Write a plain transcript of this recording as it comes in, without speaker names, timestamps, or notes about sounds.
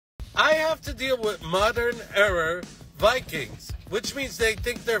I have to deal with modern era Vikings, which means they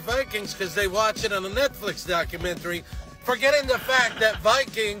think they're Vikings because they watch it on a Netflix documentary, forgetting the fact that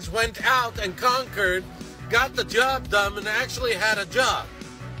Vikings went out and conquered, got the job done, and actually had a job.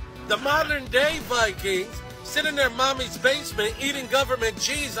 The modern day Vikings sit in their mommy's basement eating government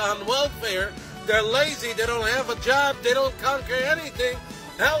cheese on welfare. They're lazy, they don't have a job, they don't conquer anything.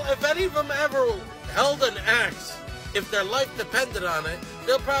 Hell, if any of them ever held an axe, if their life depended on it,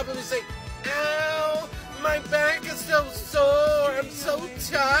 they'll probably say, "Ow, my back is so sore, I'm so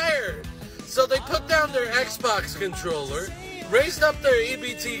tired." So they put down their Xbox controller, raised up their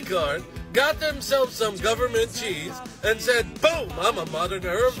EBT card, got themselves some government cheese, and said, boom, I'm a modern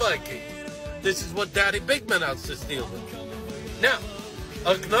era Viking. This is what Daddy Bigman has to deal with. Now,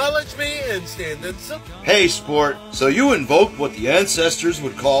 acknowledge me and stand in support. Hey, sport, so you invoked what the ancestors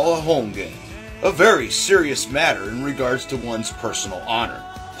would call a home game. A very serious matter in regards to one's personal honor.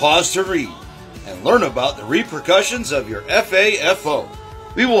 Pause to read and learn about the repercussions of your FAFO.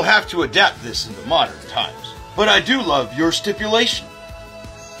 We will have to adapt this into modern times, but I do love your stipulation.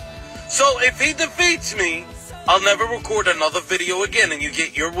 So if he defeats me, I'll never record another video again and you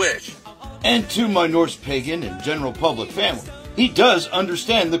get your wish. And to my Norse pagan and general public family, he does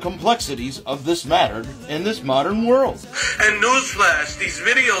understand the complexities of this matter in this modern world. And newsflash, these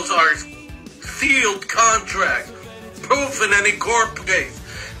videos are sealed contract, proof in any court case.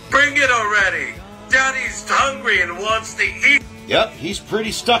 Bring it already. Daddy's hungry and wants to eat. Yep, he's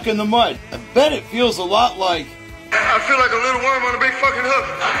pretty stuck in the mud. I bet it feels a lot like... I feel like a little worm on a big fucking hook.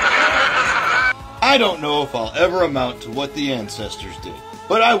 I don't know if I'll ever amount to what the ancestors did,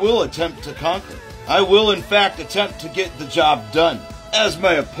 but I will attempt to conquer. I will in fact attempt to get the job done, as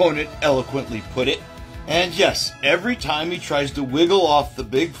my opponent eloquently put it. And yes, every time he tries to wiggle off the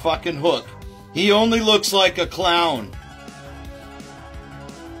big fucking hook, he only looks like a clown.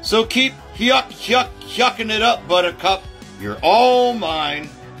 So keep yucking it up, Buttercup. You're all mine.